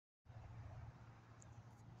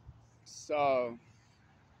So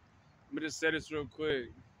I'm gonna just say this real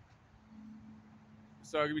quick.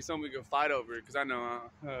 So it could be something we could fight over because I know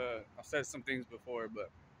I've said some things before, but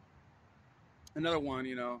another one,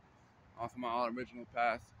 off of my all original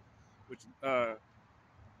path, which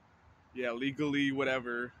yeah, legally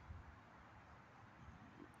whatever,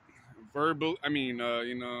 verbal. I mean,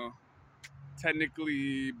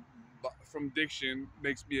 technically from diction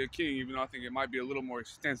makes me a king, even though I think it might be a little more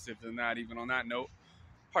extensive than that. Even on that note,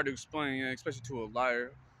 hard to explain, especially to a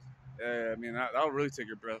liar. I mean, that'll really take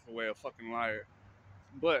your breath away, a fucking liar.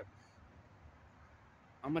 But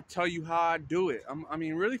I'm gonna tell you how I do it. I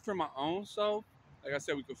mean, really for my own self. Like I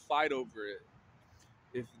said, we could fight over it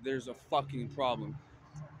if there's a fucking problem.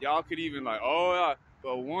 Y'all could even like, oh yeah.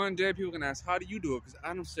 But one day people can ask, how do you do it? Because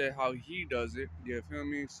I don't say how he does it. You feel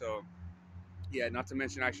me? So yeah, not to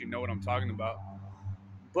mention I actually know what I'm talking about.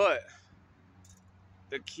 But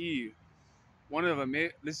the key, one of them,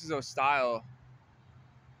 this is a style.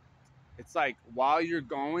 It's like while you're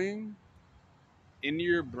going in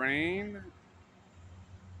your brain,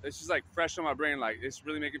 it's just like fresh on my brain. Like it's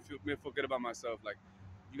really making me feel good about myself. Like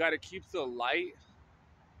you got to keep the light.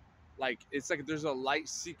 Like it's like there's a light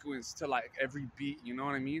sequence to like every beat. You know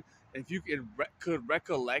what I mean? If you could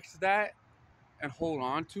recollect that and hold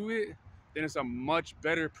on to it, then it's a much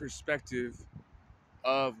better perspective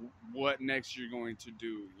of what next you're going to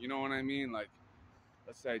do. You know what I mean? Like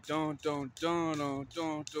let's say don't. You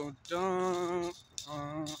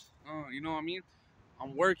know what I mean?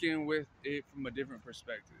 I'm working with it from a different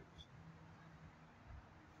perspective.